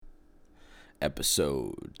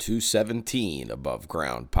episode 217 Above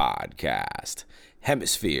Ground Podcast,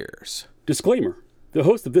 Hemispheres. Disclaimer. The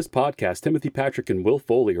hosts of this podcast, Timothy Patrick and Will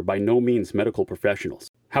Foley, are by no means medical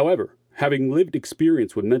professionals. However, having lived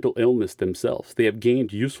experience with mental illness themselves, they have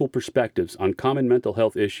gained useful perspectives on common mental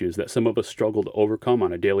health issues that some of us struggle to overcome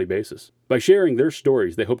on a daily basis. By sharing their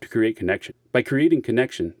stories, they hope to create connection. By creating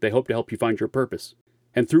connection, they hope to help you find your purpose.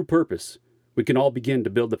 And through purpose, we can all begin to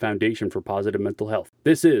build the foundation for positive mental health.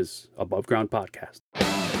 This is Above Ground Podcast.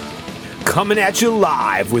 Coming at you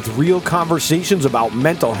live with real conversations about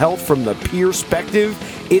mental health from the perspective.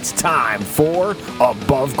 It's time for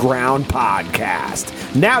Above Ground Podcast.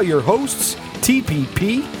 Now your hosts,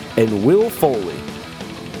 TPP and Will Foley.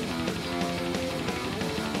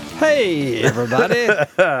 Hey, everybody.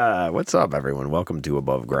 What's up, everyone? Welcome to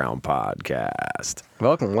Above Ground Podcast.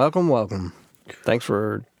 Welcome. Thanks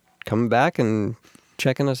for coming back and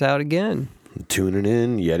checking us out again. Tuning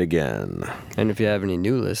in yet again. And if you have any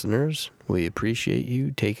new listeners, we appreciate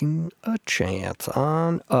you taking a chance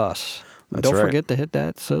on us. Don't forget to hit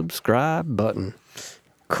that subscribe button.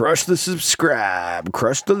 Crush the subscribe,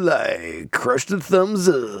 crush the like, crush the thumbs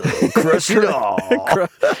up, crush it all.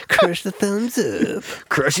 Crush the thumbs up.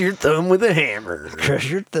 Crush your thumb with a hammer.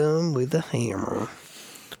 Crush your thumb with a hammer.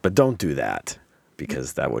 But don't do that,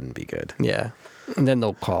 because that wouldn't be good. Yeah. And then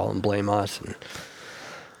they'll call and blame us. And,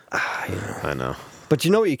 I know. But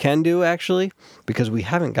you know what you can do, actually? Because we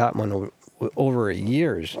haven't got one over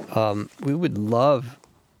years. We would love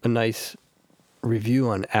a nice review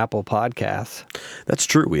on Apple Podcasts. That's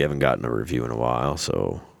true. We haven't gotten a review in a while,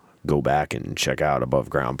 so go back and check out Above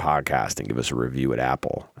Ground Podcast and give us a review at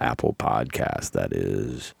Apple Podcast, that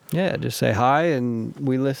is. Yeah, just say hi, and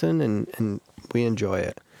we listen, and we enjoy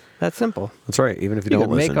it. That's simple. That's right. Even if you don't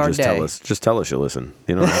listen, just tell us you listen.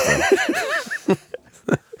 You don't have to.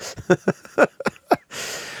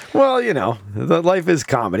 Well, you know, life is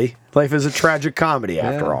comedy. Life is a tragic comedy,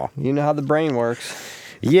 after all. You know how the brain works.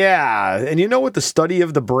 Yeah, and you know what the study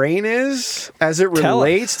of the brain is as it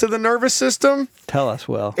relates to the nervous system? Tell us,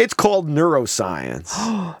 Will. It's called neuroscience.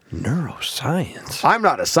 Neuroscience? I'm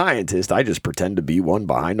not a scientist. I just pretend to be one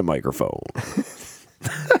behind a microphone.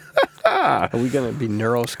 Are we going to be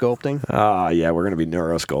neurosculpting? Yeah, we're going to be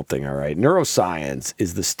neurosculpting, all right. Neuroscience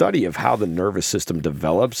is the study of how the nervous system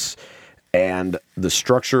develops and the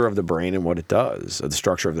structure of the brain and what it does, the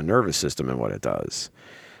structure of the nervous system and what it does,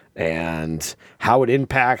 and how it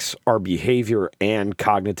impacts our behavior and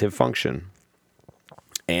cognitive function.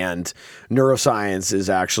 And neuroscience is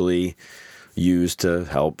actually used to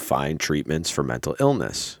help find treatments for mental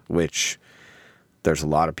illness, which there's a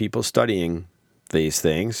lot of people studying these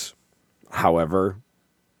things. However,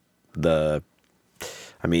 you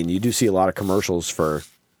do see a lot of commercials for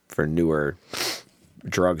newer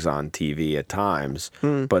drugs on TV at times,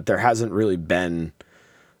 but there hasn't really been,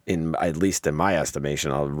 at least in my estimation,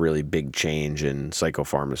 a really big change in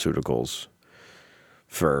psychopharmaceuticals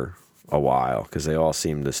for a while, because they all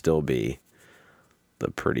seem to still be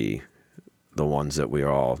the ones that we're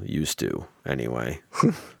all used to anyway,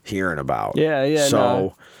 hearing about. Yeah.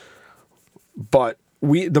 So, but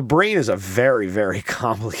the brain is a very, very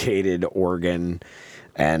complicated organ,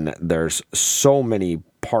 and there's so many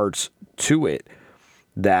parts to it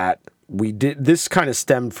that this kind of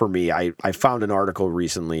stemmed for me. I found an article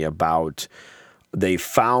recently about, they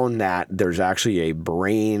found that there's actually a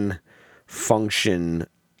brain function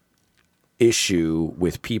issue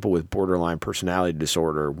with people with borderline personality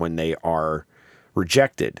disorder when they are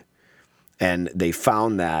rejected. And they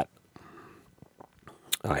found that,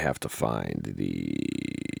 I have to find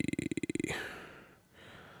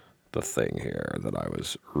the thing here that I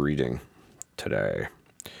was reading today.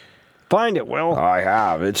 Find it, Will. I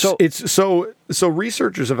have. So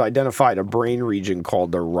researchers have identified a brain region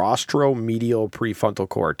called the rostromedial prefrontal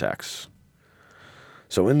cortex.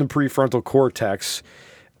 So in the prefrontal cortex,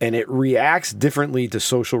 and it reacts differently to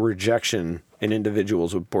social rejection in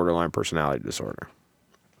individuals with borderline personality disorder.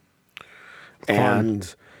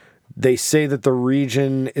 And they say that the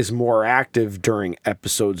region is more active during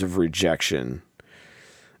episodes of rejection,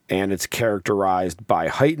 and it's characterized by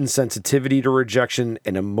heightened sensitivity to rejection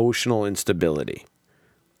and emotional instability.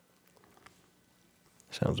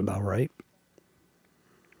 Sounds about right.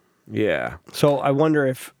 Yeah. So I wonder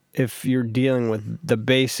if you're dealing with the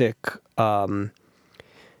basic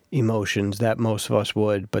emotions that most of us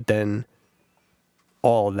would, but then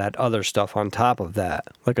all of that other stuff on top of that,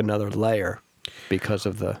 like another layer, because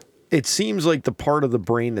of the... It seems like the part of the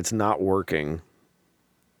brain that's not working,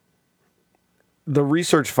 the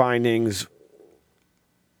research findings,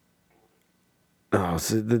 so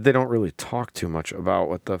they don't really talk too much about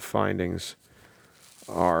what the findings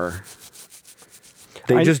are.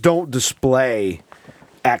 They just don't display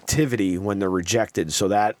activity when they're rejected, so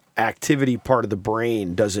that activity part of the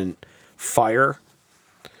brain doesn't fire.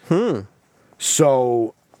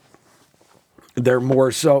 So they're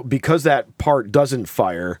more so because that part doesn't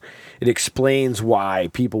fire. It explains why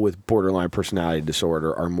people with borderline personality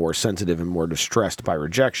disorder are more sensitive and more distressed by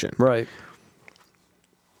rejection. Right.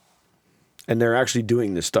 And they're actually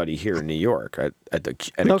doing this study here in New York at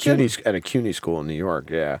a CUNY school in New York.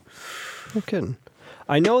 Yeah. No kidding.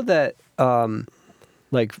 I know that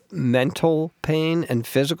like mental pain and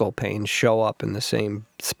physical pain show up in the same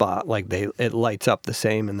spot. Like it lights up the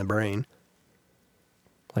same in the brain.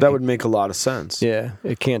 Like That would make a lot of sense. Yeah,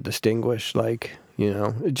 it can't distinguish. Like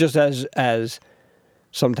just as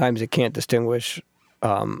sometimes it can't distinguish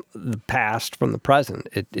the past from the present.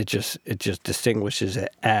 It just distinguishes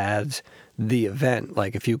it as the event.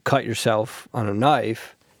 Like if you cut yourself on a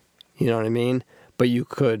knife, you know what I mean? But you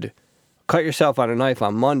could cut yourself on a knife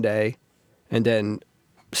on Monday and then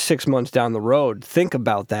 6 months down the road, think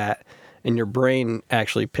about that, and your brain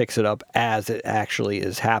actually picks it up as it actually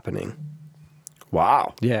is happening.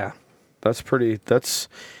 Wow. Yeah. It's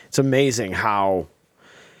amazing how,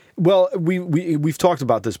 well, we've talked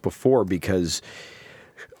about this before because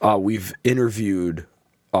we've interviewed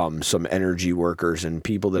some energy workers and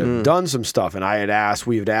people that have done some stuff. And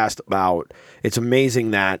we had asked about, it's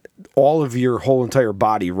amazing that all of your whole entire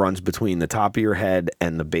body runs between the top of your head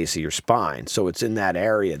and the base of your spine. So it's in that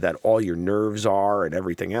area that all your nerves are and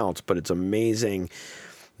everything else. But it's amazing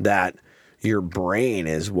that your brain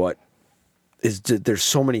is what is, there's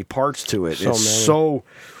so many parts to it.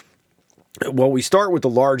 Well, we start with the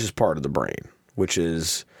largest part of the brain, which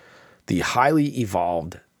is the highly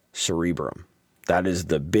evolved cerebrum. That is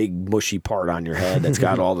the big mushy part on your head that's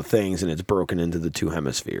got all the things, and it's broken into the two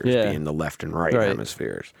hemispheres, being the left and right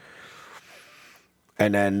hemispheres.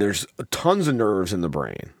 And then there's tons of nerves in the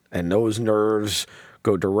brain, and those nerves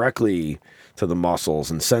go directly to the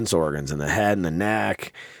muscles and sense organs in the head and the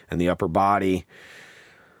neck and the upper body.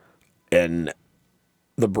 And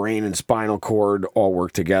the brain and spinal cord all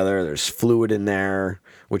work together. There's fluid in there,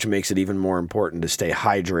 which makes it even more important to stay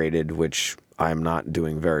hydrated, which I'm not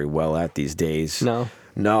doing very well at these days.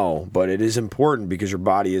 No, but it is important because your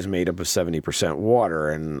body is made up of 70% water,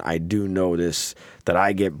 and I do notice that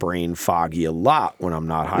I get brain foggy a lot when I'm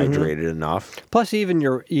not hydrated enough. Plus, even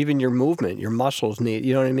your movement, your muscles need.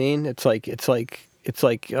 You know what I mean? It's like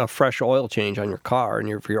a fresh oil change on your car, and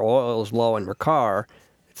if your oil is low on your car,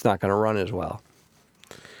 it's not going to run as well.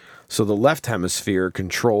 So the left hemisphere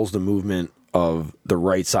controls the movement of the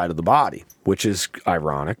right side of the body, which is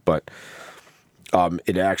ironic, but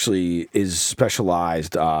it actually is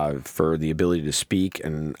specialized for the ability to speak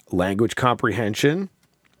and language comprehension.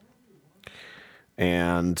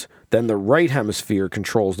 And then the right hemisphere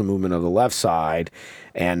controls the movement of the left side,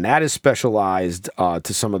 and that is specialized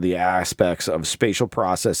to some of the aspects of spatial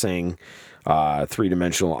processing,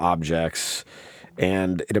 three-dimensional objects,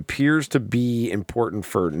 and it appears to be important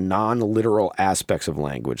for non-literal aspects of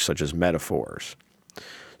language, such as metaphors.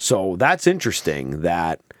 So that's interesting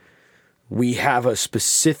that we have a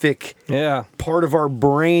specific part of our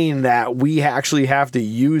brain that we actually have to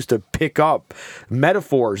use to pick up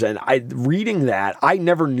metaphors. And reading that, I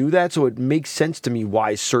never knew that, so it makes sense to me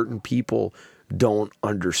why certain people don't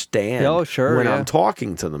understand when I'm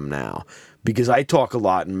talking to them now, because I talk a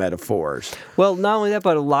lot in metaphors. Well, not only that,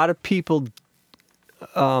 but a lot of people,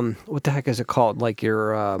 what the heck is it called? Like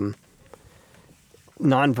your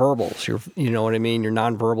nonverbals, you know what I mean? Your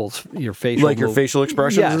nonverbals, your facial, like your facial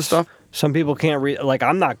expressions and stuff. Some people can't read. Like,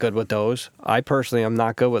 I'm not good with those. I personally am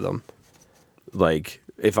not good with them. Like,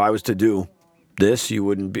 if I was to do this, you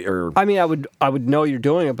wouldn't be. Or I mean, I would know you're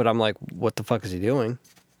doing it, but I'm like, what the fuck is he doing?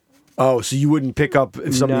 Oh, so you wouldn't pick up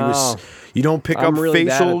if somebody was. You don't pick up really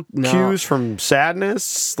facial cues from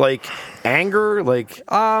sadness, like anger, like.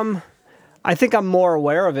 I think I'm more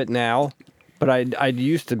aware of it now, but I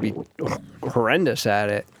used to be horrendous at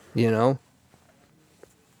it. You know.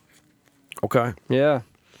 Okay. Yeah.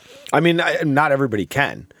 I mean, not everybody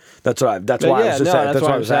can. That's why I was just saying. That's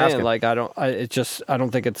why I was asking. Like, I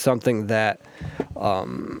don't think it's something that,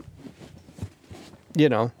 you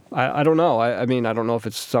know, I don't know. I mean, I don't know if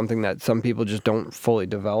it's something that some people just don't fully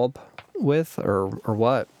develop with or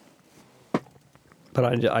what.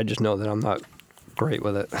 But I just know that I'm not great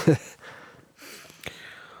with it.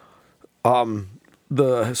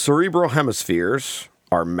 The cerebral hemispheres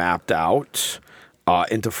are mapped out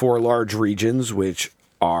into 4 large regions, which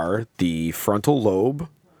are the frontal lobe,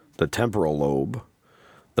 the temporal lobe,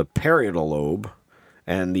 the parietal lobe,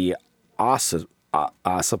 and the occipital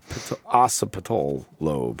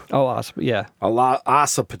lobe. Oh, yeah.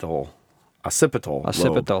 Occipital. occipital.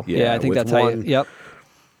 Occipital. Lobe. Yeah, I think that's how you. Yep.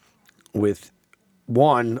 With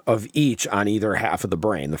one of each on either half of the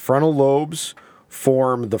brain. The frontal lobes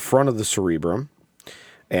form the front of the cerebrum,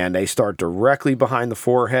 and they start directly behind the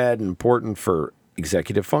forehead, important for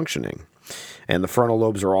executive functioning. And the frontal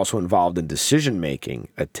lobes are also involved in decision-making,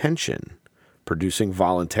 attention, producing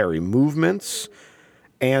voluntary movements,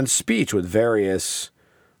 and speech with various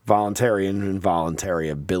voluntary and involuntary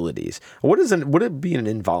abilities. Would it be an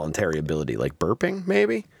involuntary ability, like burping,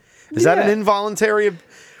 maybe? Is that an involuntary?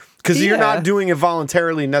 Because you're not doing it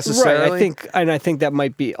voluntarily necessarily. Right. I think that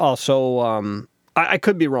might be also. I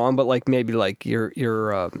could be wrong, but like maybe like your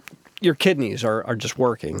kidneys are just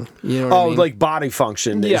working. You know what I mean? Like body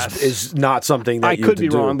function is not something that I you could be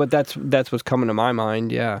do. wrong, but that's what's coming to my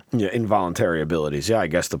mind. Yeah. Yeah, involuntary abilities. Yeah, I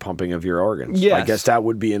guess the pumping of your organs. Yes. I guess that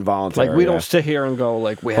would be involuntary. Like we don't sit here and go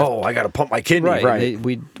like we have. Oh, I got to pump my kidney. Right.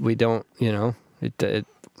 We don't. You know it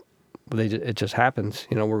just happens.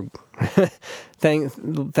 You know we're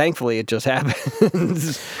thankfully it just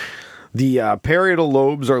happens. The parietal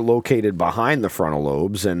lobes are located behind the frontal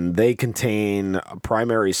lobes, and they contain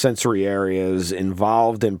primary sensory areas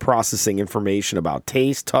involved in processing information about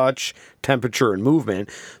taste, touch, temperature, and movement.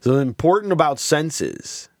 So important about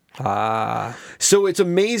senses. So it's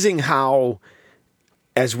amazing how,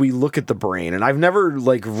 as we look at the brain, and I've never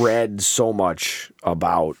like read so much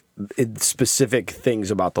about specific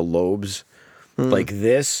things about the lobes like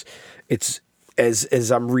this. It's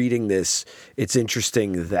as I'm reading this, it's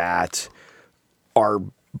interesting that our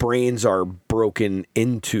brains are broken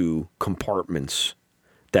into compartments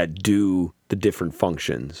that do the different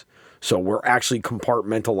functions. So we're actually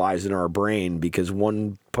compartmentalizing our brain because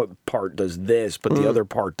one part does this, but the other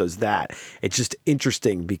part does that. It's just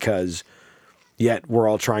interesting because yet we're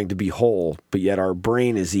all trying to be whole, but yet our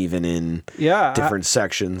brain is even in different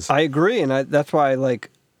sections. I agree, and that's why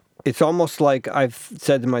it's almost like I've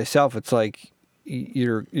said to myself, it's like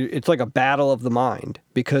it's like a battle of the mind,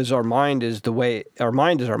 because our mind is our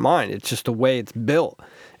mind. It's just the way it's built.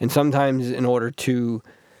 And sometimes in order to,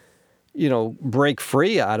 break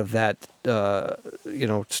free out of that,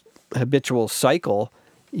 habitual cycle,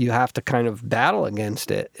 you have to kind of battle against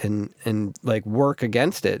it and like work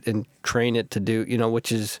against it and train it to do,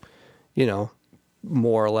 which is,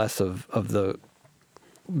 more or less of the,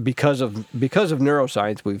 because of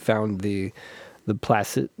neuroscience, we've found the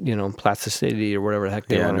plasticity or whatever the heck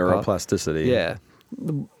they want to call it. Neuroplasticity. Yeah.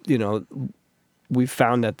 We've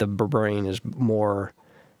found that the brain is more,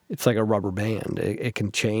 it's like a rubber band. It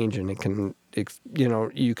can change and it can,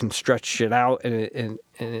 you can stretch shit out and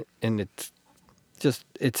it's just,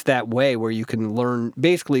 it's that way where you can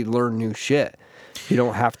basically learn new shit. You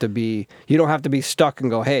don't have to be stuck and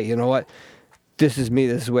go, hey, you know what? This is me.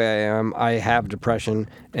 This is the way I am. I have depression,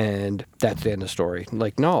 and that's the end of the story.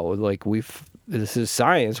 Like, no, like this is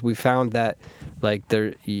science. We found that like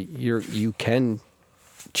you can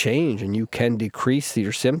change and you can decrease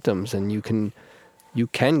your symptoms and you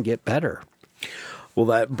can get better. Well,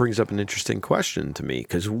 that brings up an interesting question to me,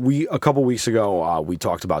 because a couple weeks ago we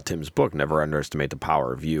talked about Tim's book, Never Underestimate the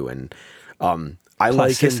Power of You, and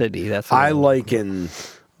Plasticity. I liken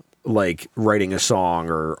like writing a song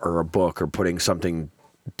or a book or putting something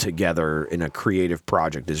together in a creative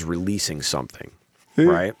project is releasing something,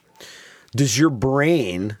 right? Does your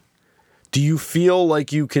brain, do you feel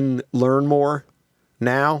like you can learn more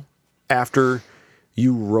now after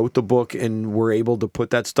you wrote the book and were able to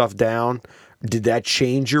put that stuff down? Did that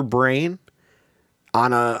change your brain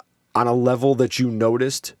on a level that you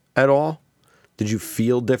noticed at all? Did you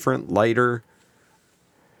feel different, lighter?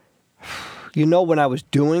 When I was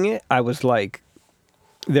doing it, I was like,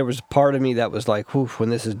 there was a part of me that was like, when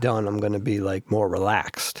this is done, I'm going to be like more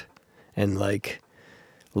relaxed and like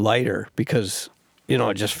lighter, because,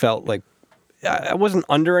 it just felt like I wasn't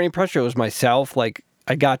under any pressure. It was myself. Like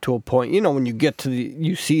I got to a point, when you get to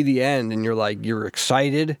you see the end and you're like, you're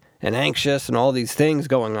excited and anxious and all these things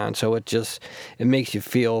going on. So it makes you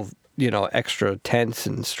feel, extra tense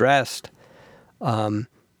and stressed.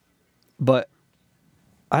 But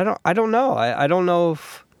I don't know. I don't know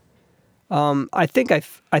if, I think I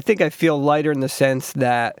feel lighter in the sense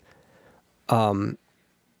that,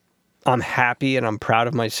 I'm happy and I'm proud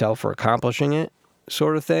of myself for accomplishing it,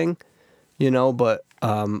 sort of thing, but,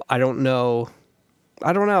 I don't know.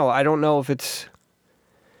 I don't know if it's,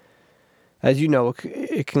 as you know,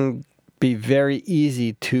 it can be very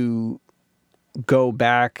easy to fall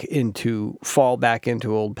back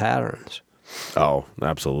into old patterns. Oh,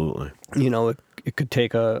 absolutely. It could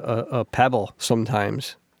take a pebble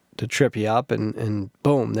sometimes to trip you up and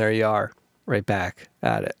boom, there you are, right back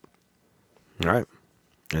at it. All right.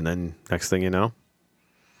 And then next thing you know,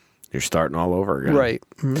 You're starting all over again. Right.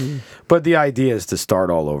 Mm-hmm. But the idea is to start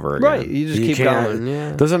all over again. Right. You just keep can't- going.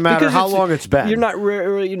 Yeah. Doesn't matter Because how long it's been. You're not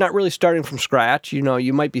really starting from scratch.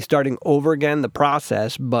 You might be starting over again the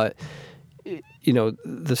process, but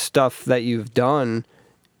the stuff that you've done,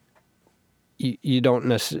 you don't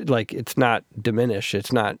necessarily like. It's not diminished.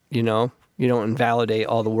 It's not. You don't invalidate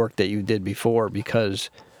all the work that you did before because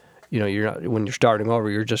you're not, when you're starting over.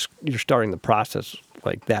 You're starting the process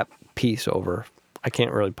like that piece over. I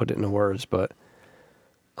can't really put it into words, but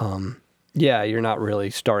yeah, you're not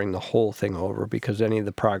really starting the whole thing over because any of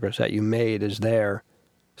the progress that you made is there.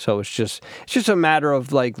 So it's just a matter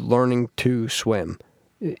of like learning to swim.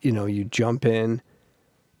 You jump in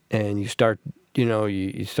and you start,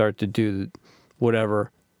 you start to do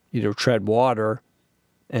whatever, tread water,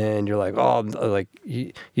 and you're like, oh, like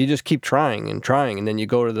you just keep trying, and then you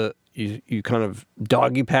go to you kind of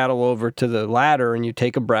doggy paddle over to the ladder, and you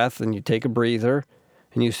take a breath and you take a breather,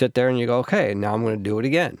 and you sit there and you go, okay, now I'm going to do it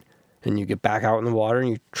again. And you get back out in the water and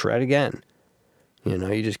you tread again.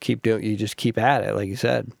 You just keep at it, like you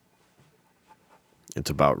said. It's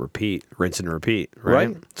about rinse and repeat,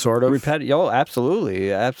 right? Sort of. Oh,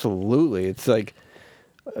 absolutely. Absolutely. It's like,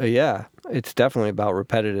 yeah, it's definitely about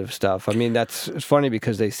repetitive stuff. I mean, it's funny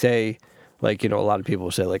because they say, like, a lot of people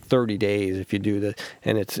say like 30 days if you do this,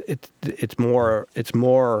 and it's more.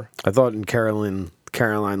 I thought in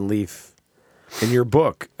Caroline Leaf, in your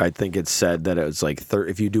book, I think it said that it was like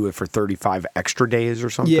if you do it for 35 extra days or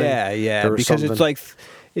something. Yeah, because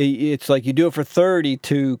it's like you do it for 30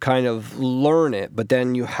 to kind of learn it, but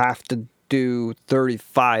then you have to do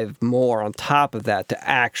 35 more on top of that to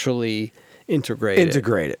actually integrate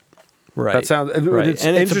it. Right. That sounds right. It's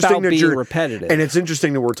and it's interesting about that being repetitive. And it's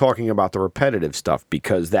interesting that we're talking about the repetitive stuff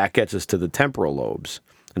because that gets us to the temporal lobes.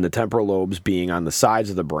 And the temporal lobes being on the sides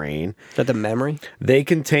of the brain. Is that the memory? They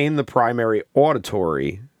contain the primary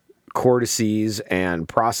auditory cortices and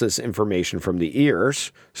process information from the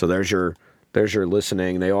ears. So there's your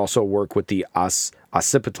listening. They also work with the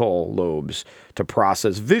occipital lobes to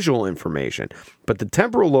process visual information. But the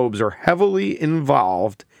temporal lobes are heavily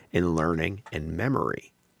involved in learning and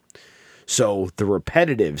memory. So the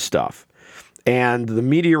repetitive stuff. And the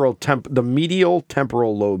medial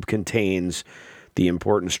temporal lobe contains the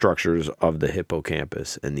important structures of the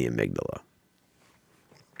hippocampus and the amygdala.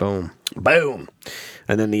 Boom.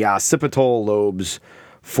 And then the occipital lobes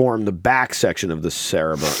form the back section of the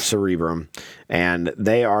cerebrum, and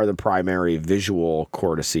they are the primary visual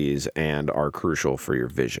cortices and are crucial for your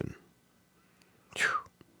vision.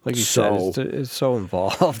 Like you said, it's so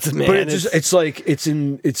involved, man. But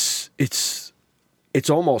it's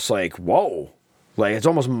almost like, whoa. Like, it's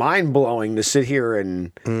almost mind-blowing to sit here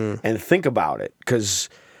and think about it, because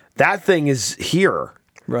that thing is here.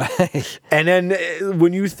 Right. And then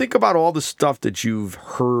when you think about all the stuff that you've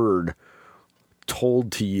heard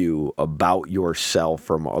told to you about yourself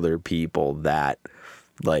from other people that,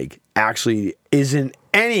 like, actually isn't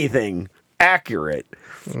anything accurate,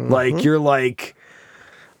 like, you're like,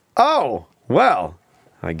 oh, well,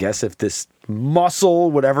 I guess if this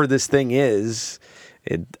muscle, whatever this thing is,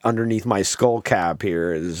 underneath my skull cap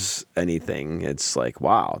here is anything, it's like,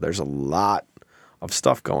 wow, there's a lot of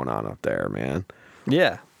stuff going on up there, man.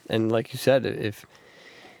 Yeah, and like you said, if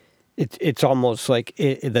it's almost like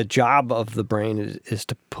the job of the brain is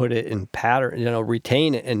to put it in pattern,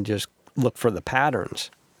 retain it and just look for the patterns.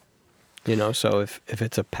 So if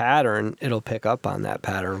it's a pattern, it'll pick up on that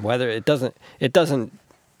pattern. Whether it doesn't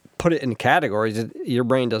put it in categories. Your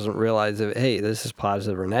brain doesn't realize that, hey, this is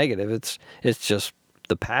positive or negative. It's just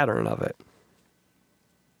the pattern of it.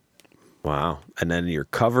 Wow. And then you're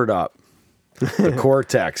covered up. The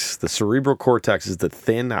cortex, the cerebral cortex is the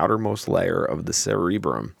thin outermost layer of the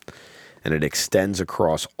cerebrum, and it extends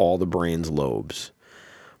across all the brain's lobes.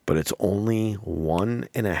 But it's only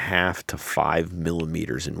 1.5 to 5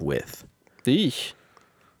 millimeters in width. Eesh.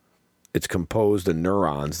 It's composed of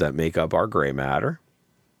neurons that make up our gray matter.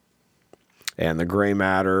 And the gray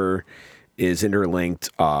matter is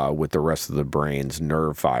interlinked with the rest of the brain's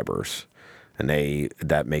nerve fibers, and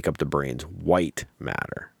that make up the brain's white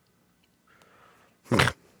matter.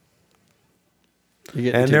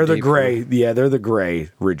 And they're the gray, they're the gray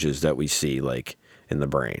ridges that we see, like, in the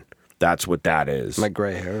brain. That's what that is. My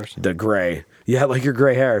gray hairs. The gray. Yeah, like your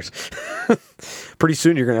gray hairs. Pretty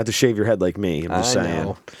soon you're going to have to shave your head like me. I'm just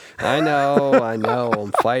saying. I know.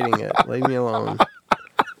 I'm fighting it. Leave me alone.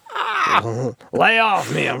 Lay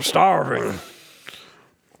off me. I'm starving.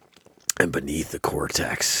 And beneath the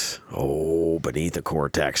cortex,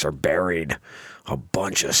 are buried a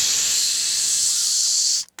bunch of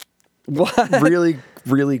what? really,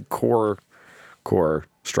 really core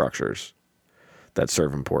structures that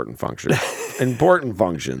serve important functions. Important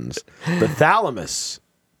functions. The thalamus.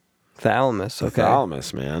 Thalamus. Okay. The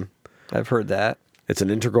thalamus, man. I've heard that. It's an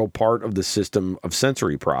integral part of the system of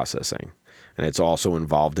sensory processing, and it's also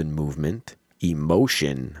involved in movement,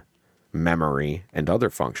 emotion, memory, and other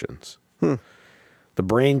functions. The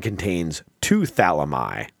brain contains 2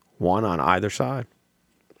 thalami, one on either side.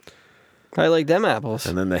 I like them apples.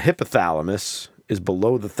 And then the hypothalamus is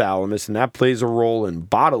below the thalamus, and that plays a role in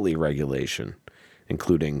bodily regulation,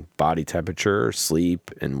 including body temperature,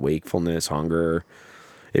 sleep, and wakefulness, hunger.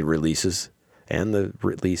 It releases, and the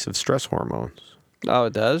release of stress hormones. Oh,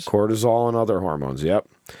 it does? Cortisol and other hormones, yep.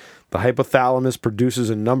 The hypothalamus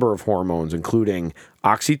produces a number of hormones, including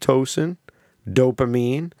oxytocin,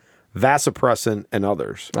 dopamine, vasopressin, and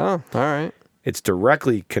others. Oh, all right. It's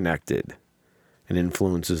directly connected and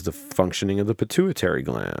influences the functioning of the pituitary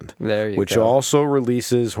gland, which go. also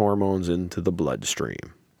releases hormones into the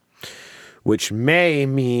bloodstream, which may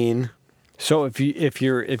mean... So if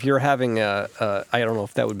you're having a I don't know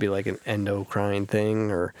if that would be like an endocrine thing,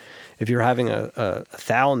 or if you're having a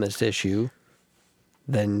thalamus issue,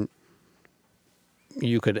 then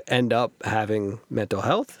you could end up having mental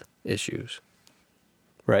health issues,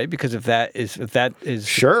 right? Because if that is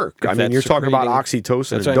Sure. I mean, you're talking about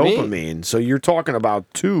oxytocin and dopamine, so you're talking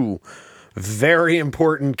about 2 very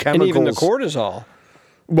important chemicals, and even the cortisol.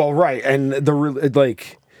 Well, right, and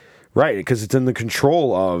right, because it's in the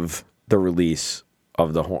control of the release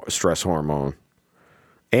of the stress hormone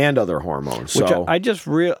and other hormones. Which so I just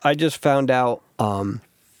found out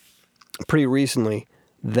pretty recently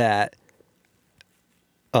that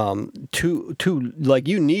like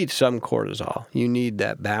you need some cortisol. You need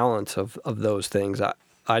that balance of those things.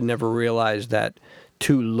 I never realized that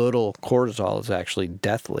too little cortisol is actually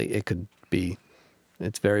deathly.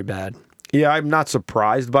 It's very bad. Yeah, I'm not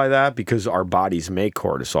surprised by that because our bodies make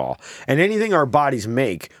cortisol. And anything our bodies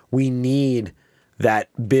make, we need that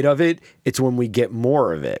bit of it. It's when we get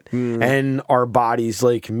more of it. And our bodies,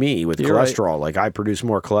 like me with cholesterol, like I produce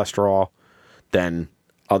more cholesterol than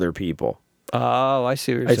other people. Oh, I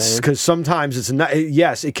see what you're saying. It's because sometimes it's not,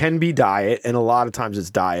 yes, it can be diet, and a lot of times it's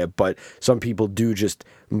diet, but some people do just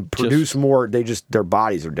produce more. Their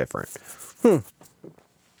bodies are different.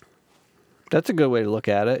 That's a good way to look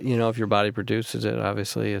at it. You know, if your body produces it,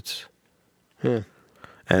 obviously it's... And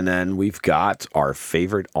then we've got our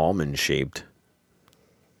favorite almond-shaped,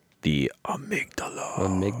 the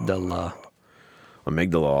amygdala.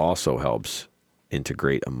 Amygdala also helps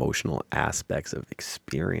integrate emotional aspects of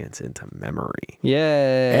experience into memory.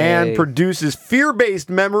 Yay. And produces fear-based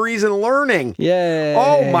memories and learning. Yay.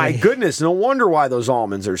 Oh, my goodness. No wonder why those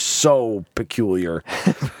almonds are so peculiar.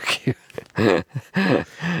 Yeah,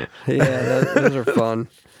 those are fun.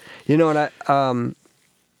 You know, and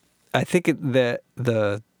I think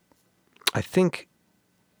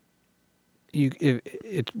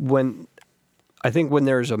when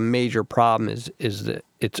there's a major problem is that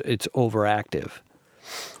it's overactive.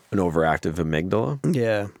 An overactive amygdala?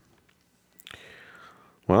 Yeah.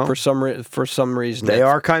 Well, for some reason they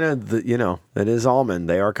are kind of it is almond.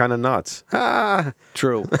 They are kind of nuts.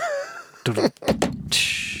 True.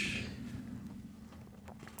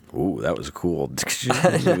 Ooh, that was cool.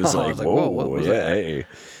 It was like, whoa, what was yeah, that? hey.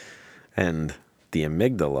 And the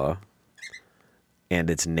amygdala and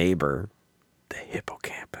its neighbor, the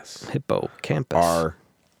hippocampus, are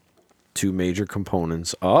 2 major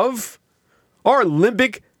components of our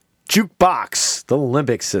limbic jukebox, the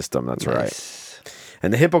limbic system. That's Nice. right.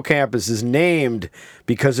 And the hippocampus is named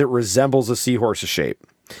because it resembles a seahorse's shape,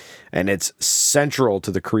 and it's central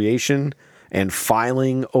to the creation and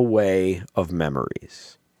filing away of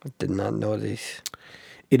memories. I did not know this.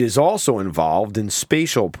 It is also involved in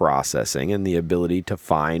spatial processing and the ability to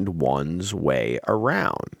find one's way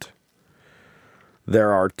around.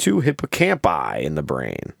 There are 2 hippocampi in the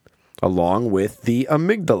brain, along with the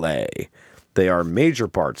amygdalae. They are major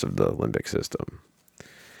parts of the limbic system.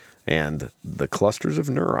 And the clusters of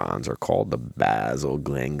neurons are called the basal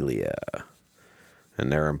ganglia.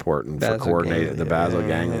 And they're important for coordinating the basal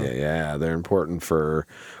ganglia. Yeah, they're important for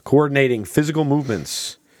coordinating physical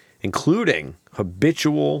movements, including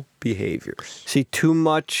habitual behaviors. See, too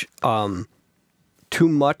much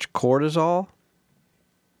cortisol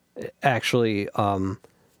actually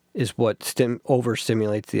is what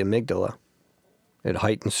overstimulates the amygdala. It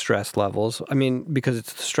heightens stress levels. I mean, because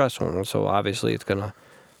it's the stress hormone, so obviously it's going to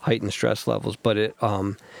heighten stress levels. But it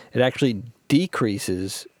actually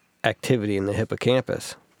decreases activity in the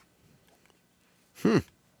hippocampus. Yeah.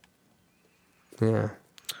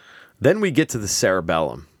 Then we get to the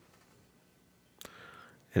cerebellum.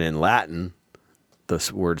 And in Latin,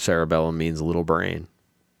 the word cerebellum means little brain.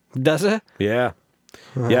 Does it? Yeah.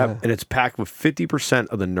 Yep, and it's packed with 50%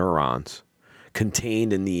 of the neurons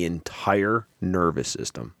contained in the entire nervous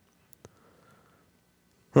system.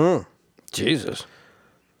 Jesus.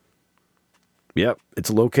 Yep, it's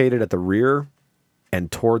located at the rear and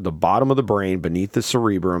toward the bottom of the brain beneath the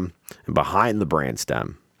cerebrum and behind the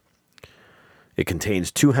brainstem. It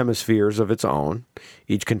contains 2 hemispheres of its own,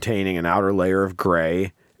 each containing an outer layer of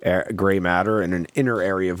gray matter and an inner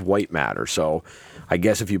area of white matter. So I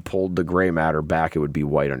guess if you pulled the gray matter back, it would be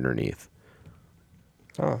white underneath.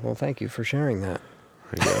 Oh, well, thank you for sharing that.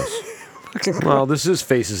 I guess. Well, this is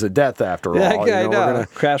Faces of Death after all. Yeah, You know, we're We're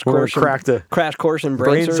crash gonna course. crack the Crash course in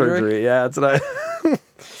brain surgery. Yeah, that's what I.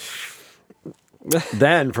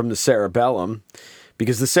 Then from the cerebellum,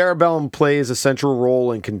 because the cerebellum plays a central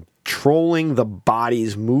role in controlling the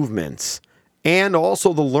body's movements and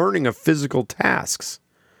also the learning of physical tasks.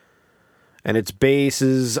 And its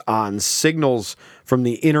bases on signals from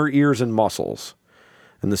the inner ears and muscles.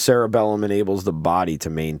 And the cerebellum enables the body to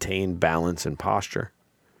maintain balance and posture.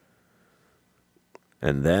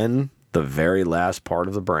 And then the very last part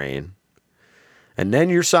of the brain. And then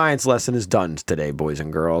your science lesson is done today, boys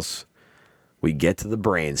and girls. We get to the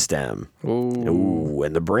brainstem. Ooh,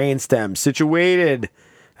 and the brainstem situated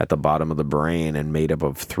at the bottom of the brain and made up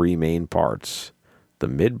of 3 main parts. The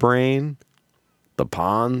midbrain, the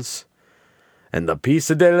pons, and the piece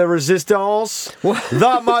de la resistance,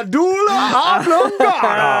 the medulla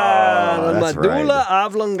oblongata. The That's medulla right.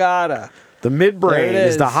 oblongata. The midbrain There it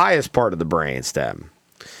is the is. highest part of the brainstem.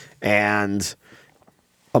 And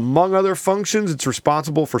among other functions, it's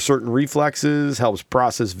responsible for certain reflexes, helps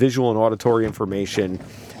process visual and auditory information,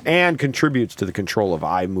 and contributes to the control of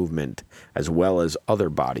eye movement as well as other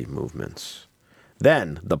body movements.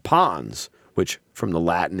 Then the pons, which from the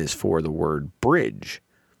Latin is for the word bridge,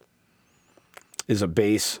 is a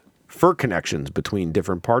base for connections between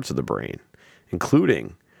different parts of the brain,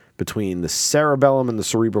 including between the cerebellum and the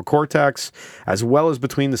cerebral cortex, as well as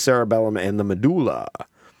between the cerebellum and the medulla.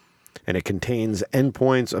 And it contains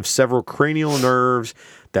endpoints of several cranial nerves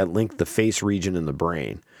that link the face region in the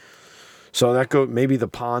brain. So maybe the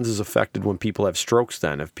pons is affected when people have strokes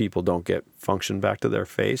then, if people don't get function back to their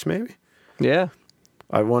face, maybe? Yeah.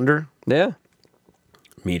 I wonder. Yeah.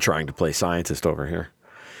 Me trying to play scientist over here.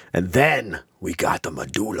 And then we got the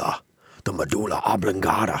medulla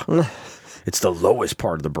oblongata. It's the lowest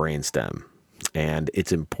part of the brainstem. And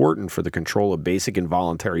it's important for the control of basic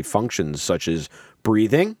involuntary functions such as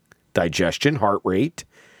breathing, digestion, heart rate,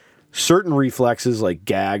 certain reflexes like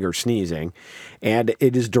gag or sneezing, and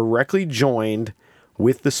it is directly joined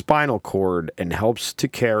with the spinal cord and helps to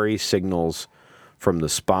carry signals from the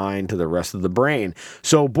spine to the rest of the brain.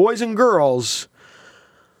 So, boys and girls,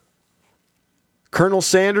 Colonel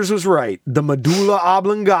Sanders was right. The medulla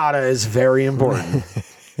oblongata is very important.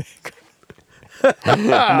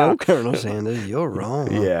 No, Colonel Sanders, you're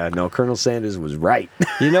wrong. Yeah, no, Colonel Sanders was right.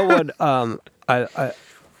 You know what?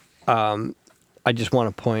 I just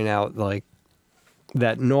want to point out, like,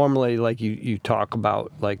 that normally, like, you talk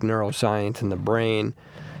about, like, neuroscience and the brain,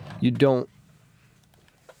 you don't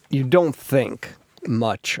think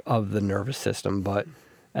much of the nervous system, but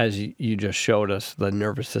as you just showed us, the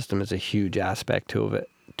nervous system is a huge aspect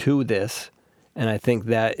to this, and I think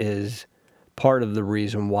that is part of the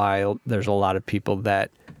reason why there's a lot of people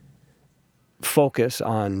that focus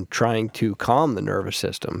on trying to calm the nervous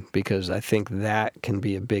system, because I think that can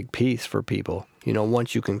be a big piece for people. You know,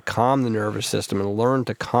 once you can calm the nervous system and learn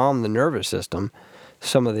to calm the nervous system,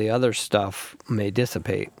 some of the other stuff may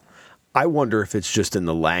dissipate. I wonder if it's just in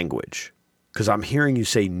the language, because I'm hearing you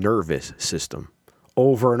say nervous system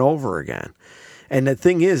over and over again. And the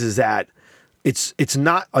thing is that it's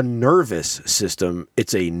not a nervous system,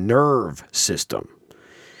 it's a nerve system.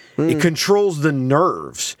 It controls the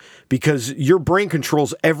nerves because your brain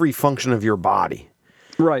controls every function of your body.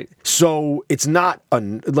 Right. So it's not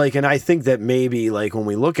and I think that maybe like when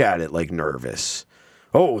we look at it like nervous,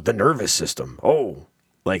 oh, the nervous system. Oh,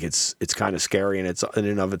 like it's kind of scary in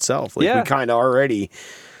and of itself. Like Yeah.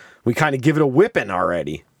 we kind of give it a whipping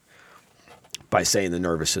already by saying the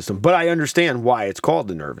nervous system. But I understand why it's called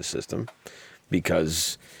the nervous system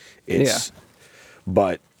because it's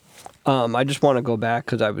but I just want to go back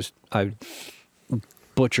because I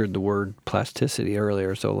butchered the word plasticity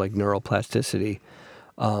earlier. So like neuroplasticity,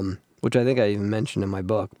 which I think I even mentioned in my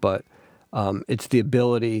book, but it's the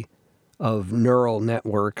ability of neural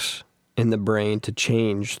networks in the brain to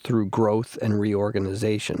change through growth and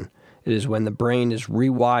reorganization. It is when the brain is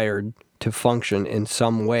rewired to function in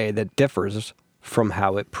some way that differs from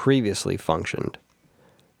how it previously functioned.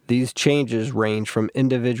 These changes range from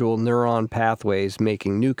individual neuron pathways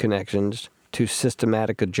making new connections to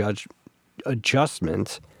systematic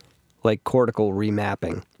adjustments like cortical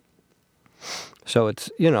remapping. So it's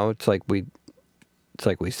like we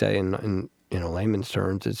say in layman's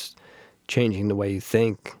terms, it's changing the way you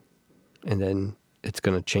think, and then it's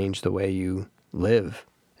going to change the way you live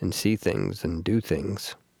and see things and do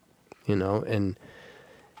things, and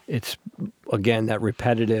it's, again, that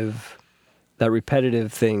repetitive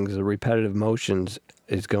things, the repetitive motions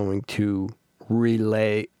is going to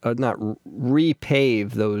repave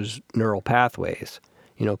those neural pathways,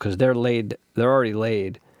 because they're already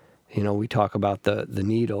laid. We talk about the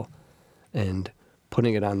needle and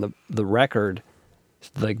putting it on the record,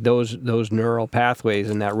 like those neural pathways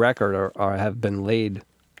in that record have been laid,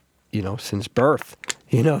 since birth,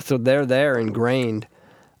 so they're there ingrained.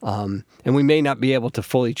 And we may not be able to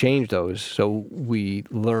fully change those, so we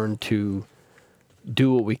learn to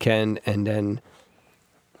do what we can and then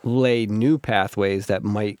lay new pathways that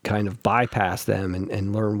might kind of bypass them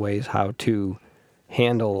and learn ways how to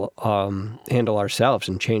handle ourselves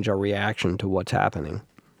and change our reaction to what's happening.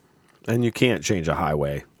 And you can't change a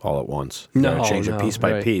highway all at once. You No, gotta change it piece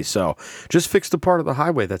by right. piece. So just fix the part of the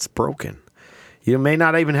highway that's broken. You may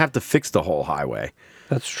not even have to fix the whole highway.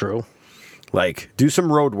 That's true. Like, do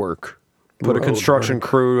some road work. Put a Road construction work.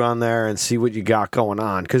 crew on there and see what you got going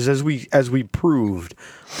on. Because as we proved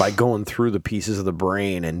by going through the pieces of the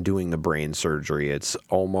brain and doing the brain surgery, it's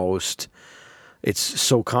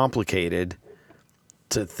so complicated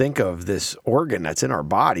to think of this organ that's in our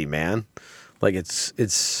body, man. Like it's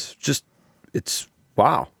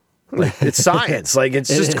wow. Like, it's science. Like, it's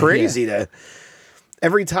just crazy to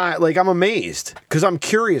every time. Like, I'm amazed because I'm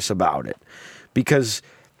curious about it, because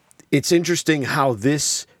it's interesting how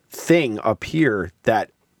this thing up here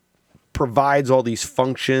that provides all these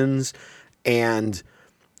functions and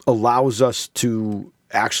allows us to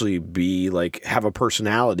actually be like, have a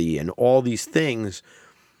personality and all these things,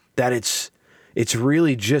 that it's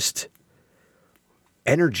really just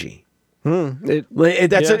energy.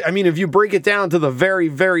 That's it. I mean, if you break it down to the very,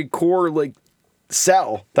 very core, like,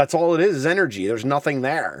 cell, that's all it is energy. There's nothing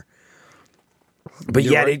there. But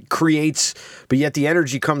yet the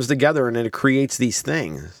energy comes together and then it creates these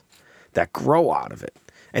things that grow out of it.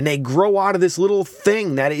 And they grow out of this little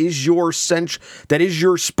thing that is your that is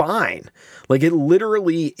your spine. Like, it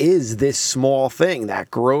literally is this small thing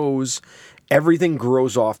that grows. Everything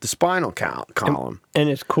grows off the spinal column. And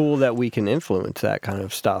it's cool that we can influence that kind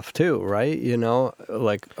of stuff too, right?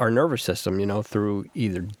 Like our nervous system, through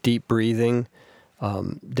either deep breathing,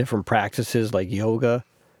 different practices like yoga,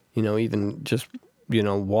 even just,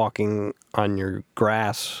 walking on your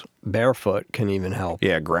grass barefoot can even help.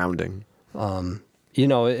 Yeah, grounding.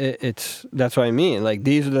 It's that's what I mean. Like,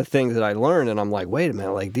 these are the things that I learned, and I'm like, wait a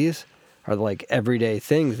minute, like, these are like everyday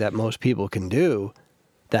things that most people can do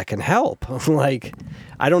that can help. Like,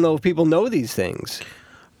 I don't know if people know these things.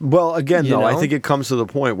 Well, again, though, I think it comes to the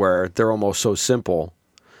point where they're almost so simple.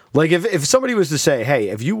 Like, if somebody was to say, hey,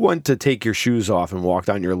 if you went to take your shoes off and walked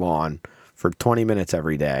on your lawn for 20 minutes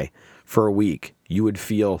every day for a week, you would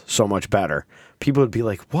feel so much better. People would be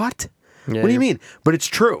like, what? Yeah, what do you mean? But it's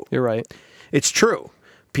true. You're right. It's true.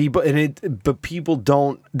 But people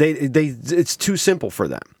don't, it's too simple for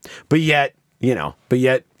them. But yet, we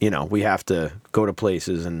have to go to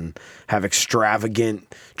places and have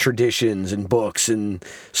extravagant traditions and books and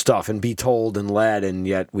stuff and be told and led, and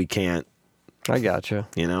yet we can't. I gotcha.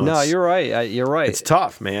 No, you're right. You're right. It's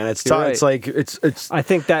tough, man. It's You're tough. right. It's like it's. I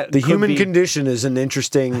think that the human condition is an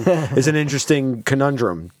interesting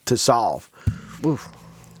conundrum to solve. Oof.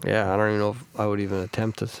 Yeah, I don't even know if I would even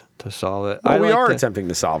attempt to solve it. Well, we are attempting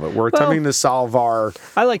to solve it. We're attempting to solve our.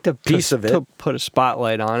 I like to piece of it to put a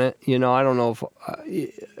spotlight on it. I don't know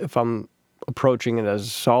if I'm approaching it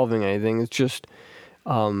as solving anything. It's just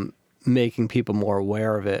making people more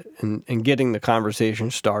aware of it and getting the conversation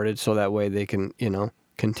started so that way they can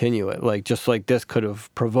continue it. Like, just like this could have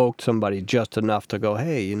provoked somebody just enough to go,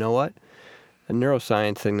 hey, you know what? The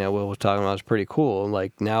neuroscience thing that Will was talking about is pretty cool.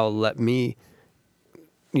 Like, now let me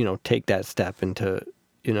take that step into,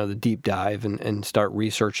 the deep dive and start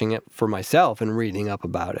researching it for myself and reading up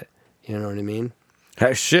about it. You know what I mean?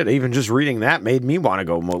 Hey, shit, even just reading that made me want to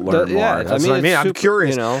go learn more. That's what I mean. I'm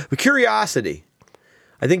curious. The curiosity.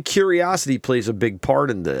 I think curiosity plays a big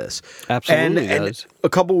part in this. Absolutely and does. A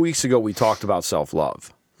couple weeks ago, we talked about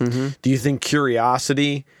self-love. Mm-hmm. Do you think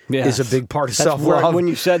curiosity is a big part of self-love? When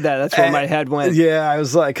you said that, that's where my head went. Yeah, I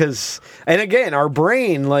was like, and again, our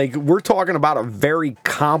brain, like, we're talking about a very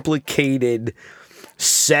complicated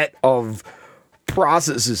set of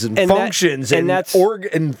processes and functions and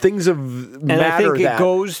things of matter. And I think it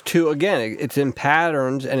goes to, again, it's in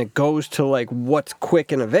patterns, and it goes to like what's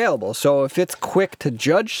quick and available. So if it's quick to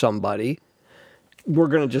judge somebody, we're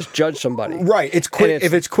going to just judge somebody. Right. It's quick.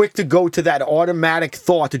 If it's quick to go to that automatic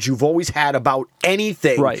thought that you've always had about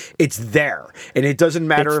anything, right. It's there. And it doesn't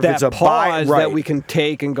matter if it's a pause right. that we can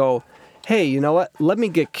take and go, hey, you know what? Let me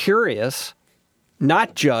get curious,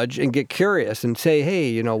 not judge, and get curious and say, hey,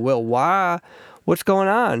 you know, Will, what's going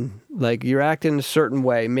on? Like, you're acting a certain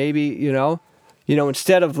way. Maybe, you know,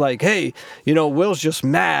 instead of like, hey, you know, Will's just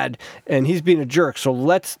mad and he's being a jerk, so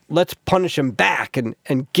let's punish him back and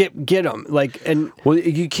get him. Like, and well,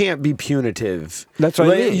 you can't be punitive. That's what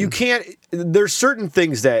I mean. You can't. There's certain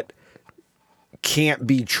things that can't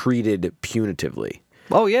be treated punitively.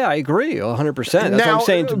 Oh yeah, I agree, 100%. That's what I'm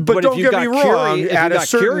saying. But don't if you get me got wrong. At a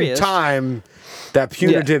certain time, that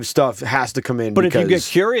punitive Yeah. stuff has to come in. But because, if you get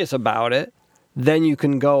curious about it, then you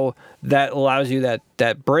can go. That allows you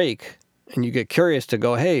that break. And you get curious to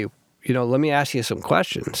go, hey, you know, let me ask you some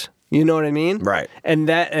questions. You know what I mean? Right. And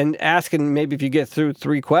asking, maybe if you get through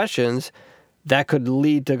 3 questions, that could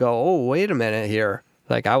lead to go, oh, wait a minute here.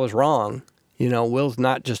 Like, I was wrong. You know, Will's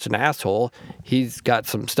not just an asshole. He's got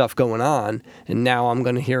some stuff going on. And now I'm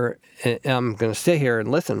going to sit here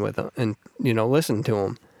and listen with him and, you know, listen to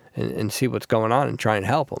him and see what's going on and try and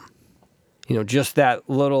help him. You know, just that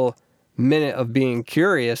little minute of being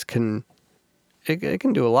curious it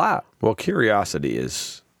can do a lot. Well, curiosity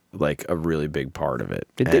is like a really big part of it.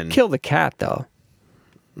 It did kill the cat, though.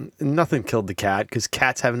 Nothing killed the cat because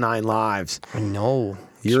cats have 9 lives. I know.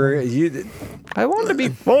 You. I wanted to be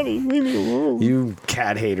funny. Leave me alone. You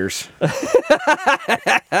cat haters. You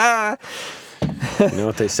know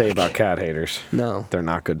what they say about cat haters? No. They're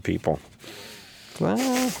not good people.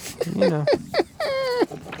 Well, you know.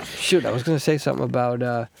 Shoot, I was going to say something about,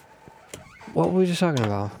 what were we just talking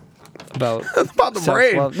about? About the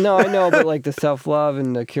self-love. brain. No, I know, but like the self-love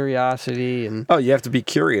and the curiosity and... Oh, you have to be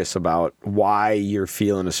curious about why you're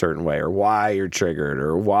feeling a certain way or why you're triggered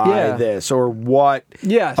or why this or what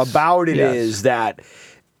about it is that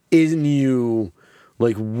in you,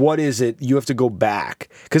 like, what is it? You have to go back.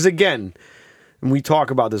 Because again, and we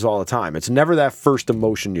talk about this all the time, it's never that first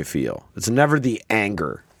emotion you feel. It's never the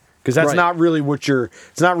anger. Because that's not really what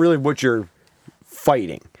it's not really what you're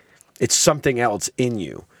fighting. It's something else in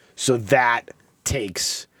you. So that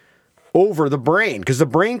takes over the brain because the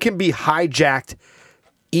brain can be hijacked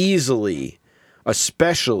easily,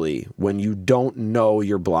 especially when you don't know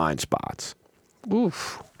your blind spots.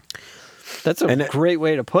 Oof. That's a great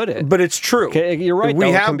way to put it. But it's true. Okay, you're right.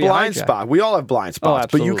 We have blind spots. We all have blind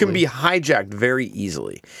spots, but you can be hijacked very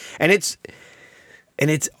easily. And it's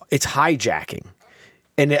hijacking.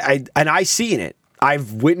 And I seen it.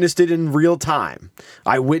 I've witnessed it in real time.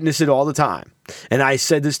 I witness it all the time. And I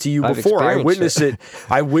said this to you before. I witness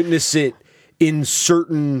it in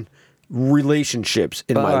certain relationships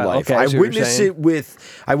in my life. Okay, I witness it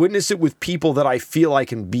with people that I feel I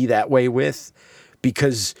can be that way with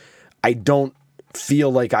because I don't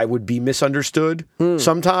feel like I would be misunderstood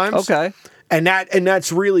sometimes. Okay. And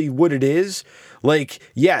that's really what it is. Like,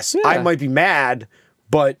 yes, I might be mad,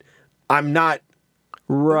 but I'm not.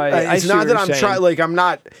 Right. It's not that I'm trying. Like, I'm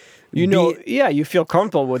not. You know, you feel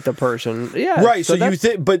comfortable with the person. Yeah. Right. So you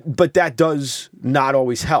think, but that does not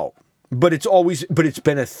always help. But it's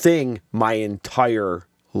been a thing my entire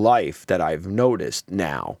life that I've noticed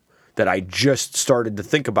now that I just started to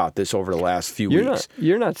think about this over the last few weeks.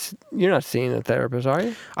 You're not seeing a therapist, are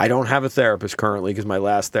you? I don't have a therapist currently because my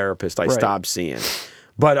last therapist I stopped seeing,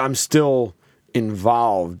 but I'm still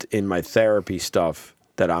involved in my therapy stuff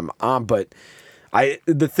that I'm on. But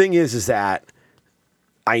the thing is that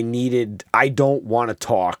I don't want to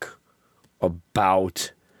talk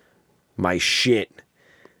about my shit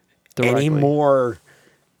anymore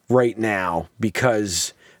right now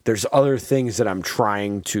because there's other things that I'm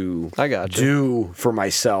trying to do for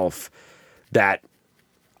myself that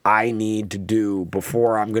I need to do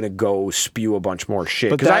before I'm going to go spew a bunch more shit.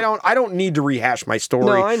 Because I don't need to rehash my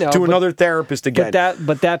story to another therapist again.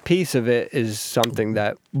 But that piece of it is something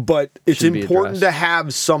that. But it's important to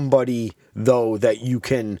have somebody though that you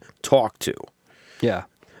can talk to. Yeah.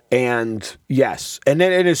 And yes, and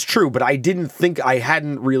it's true, but I didn't think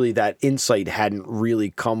that insight hadn't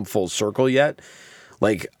really come full circle yet.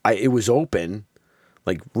 Like it was open,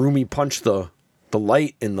 like Rumi punched the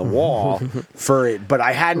light in the wall for it, but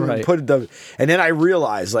I hadn't put and then I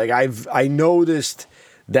realized like I noticed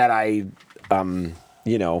that I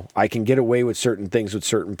can get away with certain things with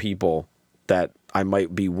certain people that I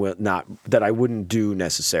might be that I wouldn't do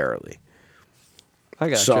necessarily. I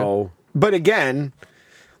got you. But again,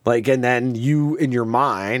 like, and then you, in your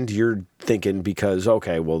mind, you're thinking because,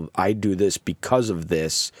 okay, well, I do this because of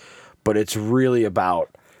this, but it's really about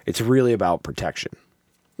protection.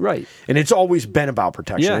 Right. And it's always been about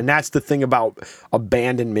protection. Yeah. And that's the thing about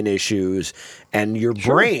abandonment issues and your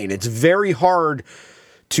brain. It's very hard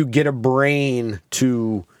to get a brain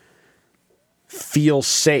to feel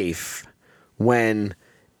safe when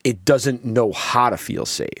it doesn't know how to feel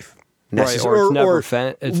safe. Right, or it's never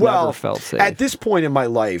felt safe. At this point in my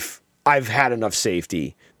life, I've had enough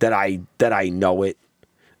safety that I know it.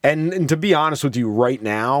 And to be honest with you, right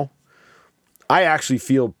now, I actually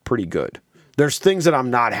feel pretty good. There's things that I'm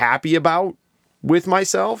not happy about with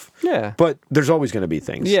myself. Yeah. But there's always going to be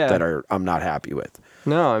things Yeah. that I'm not happy with.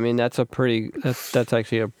 No, I mean that's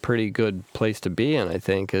actually a pretty good place to be in, I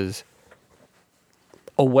think, is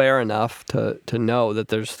aware enough to know that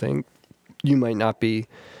there's things you might not be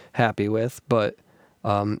happy with, but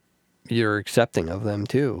you're accepting of them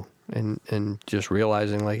too. And just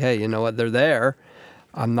realizing like, hey, you know what, they're there.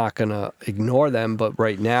 I'm not gonna ignore them, but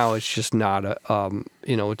right now it's just not a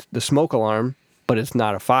it's the smoke alarm, but it's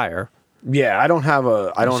not a fire. Yeah, I don't have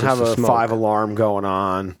a smoke. 5 alarm going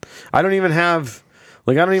on. I don't even have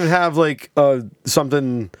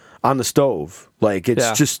something on the stove. Like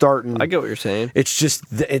it's just starting. I get what you're saying. It's just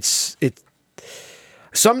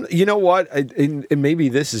some. You know what? And maybe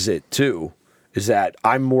this is it too. Is that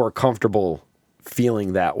I'm more comfortable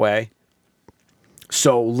feeling that way.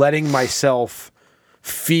 So letting myself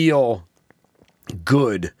feel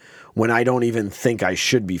good when I don't even think I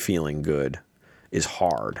should be feeling good is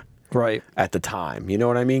hard. Right. At the time. You know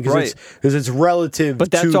what I mean? Right. Because it's relative But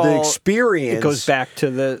that's to all, the experience. It goes back to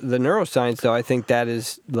the neuroscience, though. I think that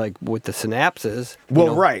is like with the synapses.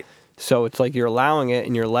 Well, right. So it's like you're allowing it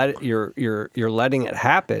and you're letting it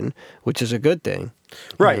happen, which is a good thing.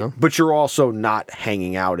 Right. You know? But you're also not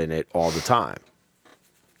hanging out in it all the time.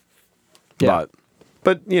 Yeah.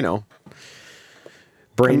 But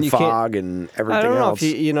brain you fog and everything I don't know else.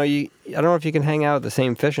 if I don't know if you can hang out at the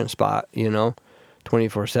same fishing spot,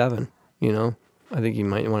 24/7, I think you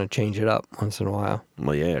might want to change it up once in a while.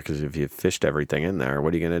 Well, yeah, because if you fished everything in there,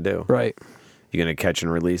 what are you going to do? Right. You're going to catch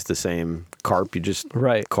and release the same carp you just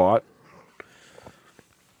Right. caught?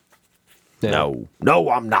 Yeah. No,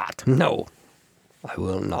 I'm not. No. I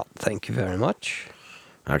will not. Thank you very much.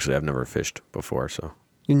 Actually, I've never fished before, so.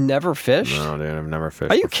 You never fished? No, dude, I've never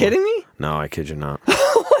fished Are you before. kidding me? No, I kid you not.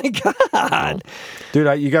 Oh my God.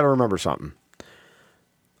 Dude, you got to remember something.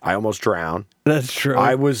 I almost drowned. That's true.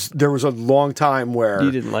 There was a long time where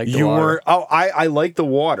You didn't like the water. I like the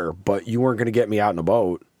water, but you weren't going to get me out in a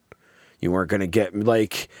boat. You weren't going to get me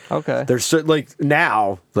Okay. There's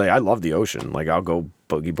now, I love the ocean. Like I'll go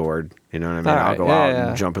boogie board, you know what I mean? All I'll right, go yeah, out yeah.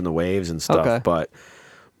 and jump in the waves and stuff, Okay.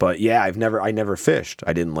 but yeah, I never fished.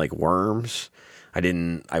 I didn't like worms.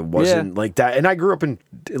 I wasn't like that. And I grew up in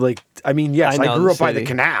yes, I grew up by the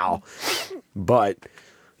canal, but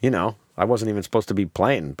I wasn't even supposed to be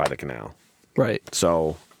playing by the canal. Right.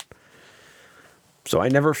 So I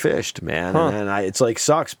never fished, man. Huh. And it's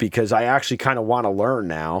sucks because I actually kind of want to learn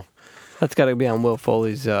now. That's got to be on Will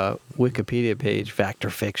Foley's Wikipedia page, Fact or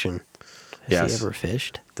Fiction. Has Yes. he ever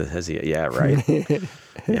fished? Has he? Yeah, right.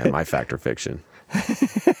 Yeah, my fact or fiction.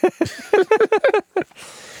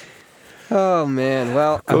 Oh man.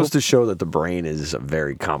 Well, Goes to show that the brain is a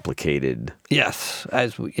very complicated yes,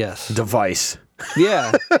 device.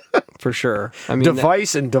 Yeah, for sure. I mean,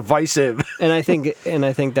 Device and divisive. and I think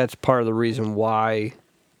that's part of the reason why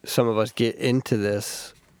some of us get into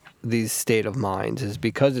these state of minds is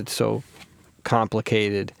because it's so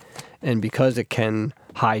complicated and because it can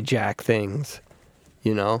hijack things.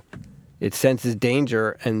 It senses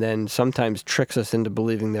danger and then sometimes tricks us into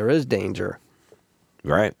believing there is danger.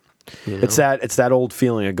 Right. It's that old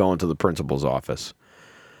feeling of going to the principal's office.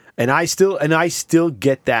 And I still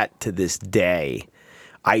get that to this day.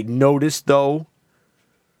 I noticed though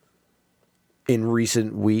in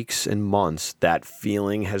recent weeks and months that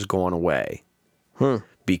feeling has gone away.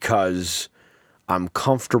 Because I'm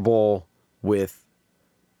comfortable with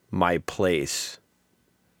my place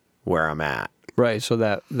where I'm at. Right, so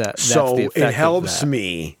that's So the effect it of helps that.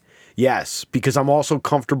 me, yes, because I'm also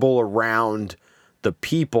comfortable around the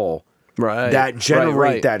people Right, that generate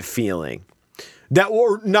right. that feeling. That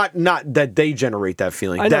or not that they generate that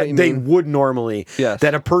feeling. I know what That you they mean. would normally. Yes.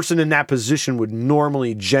 That a person in that position would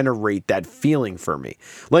normally generate that feeling for me.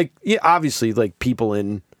 Obviously, people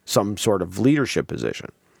in some sort of leadership position.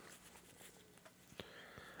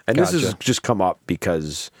 And this has Gotcha. just come up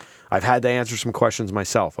because I've had to answer some questions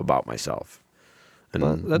myself about myself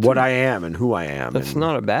and what I am and who I am. That's and,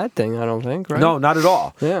 not a bad thing, I don't think, right? No, not at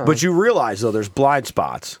all. Yeah. But you realize, though, there's blind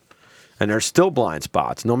spots. And there's still blind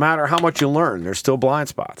spots. No matter how much you learn, there's still blind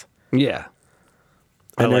spots. Yeah.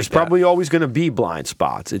 And there's probably always going to be blind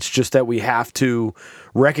spots. It's just that we have to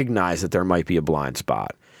recognize that there might be a blind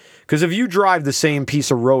spot. Because if you drive the same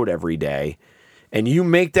piece of road every day and you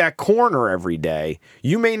make that corner every day,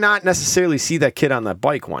 you may not necessarily see that kid on that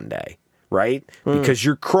bike one day, right? Because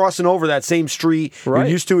you're crossing over that same street, Right.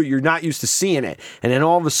 you're used to it, you're not used to seeing it. And then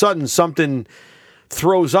all of a sudden something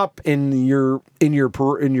throws up in your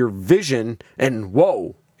vision and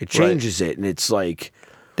whoa, it changes it, and it's like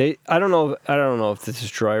I don't know if this is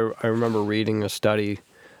true. I remember reading a study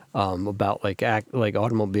about like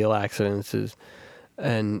automobile accidents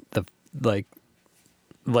and the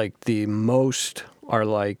the most are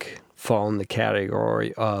like fall in the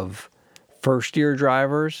category of first year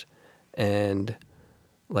drivers and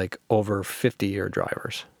like over 50-year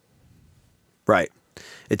drivers. right.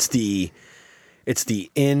 It's the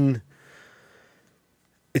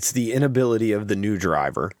inability of the new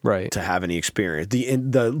driver Right. to have any experience,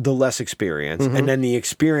 the less experience, and then the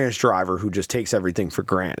experienced driver who just takes everything for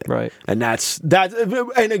granted. Right. And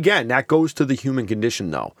and again, that goes to the human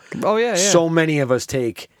condition though. Oh yeah, yeah. So many of us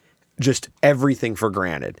take just everything for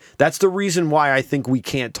granted. That's the reason why I think we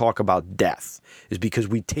can't talk about death, is because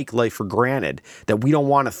we take life for granted, that we don't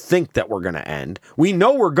want to think that we're going to end. We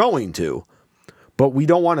know we're going to, but we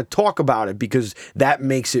don't want to talk about it because that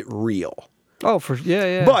makes it real. Oh,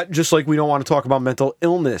 yeah. But just like we don't want to talk about mental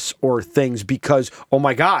illness or things because, oh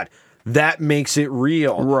my God, that makes it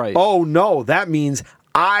real. Right. Oh no, that means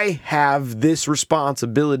I have this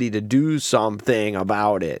responsibility to do something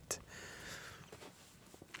about it.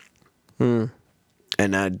 And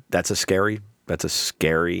that's a scary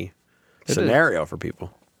scenario for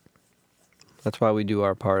people. That's why we do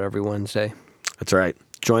our part every Wednesday. That's right.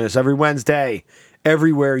 Join us every Wednesday,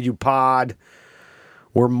 everywhere you pod.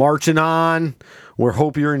 We're marching on. We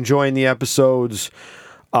hope you're enjoying the episodes.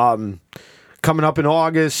 Coming up in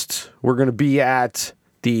August, we're going to be at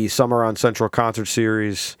the Summer on Central concert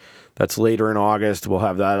series. That's later in August. We'll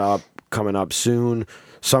have that coming up soon.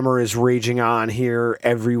 Summer is raging on here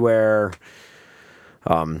everywhere.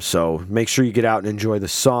 So make sure you get out and enjoy the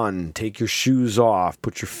sun. Take your shoes off.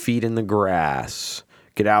 Put your feet in the grass.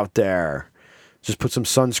 Get out there. Just put some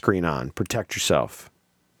sunscreen on. Protect yourself.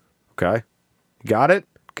 Okay? You got it?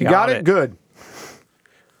 You got it? Good.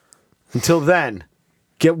 Until then,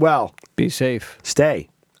 get well. Be safe. Stay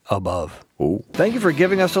Above. Ooh. Thank you for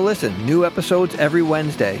giving us a listen. New episodes every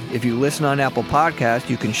Wednesday. If you listen on Apple Podcasts,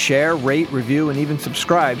 you can share, rate, review, and even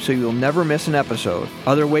subscribe so you'll never miss an episode.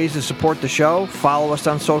 Other ways to support the show: follow us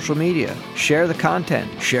on social media, share the content,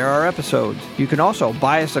 share our episodes. You can also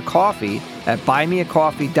buy us a coffee at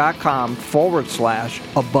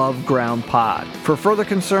buymeacoffee.com/abovegroundpod. For further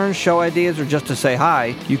concerns, show ideas, or just to say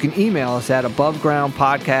hi, you can email us at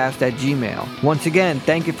abovegroundpodcast@gmail.com. Once again,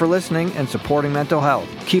 thank you for listening and supporting mental health.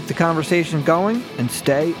 Keep the conversation going and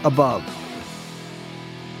stay above.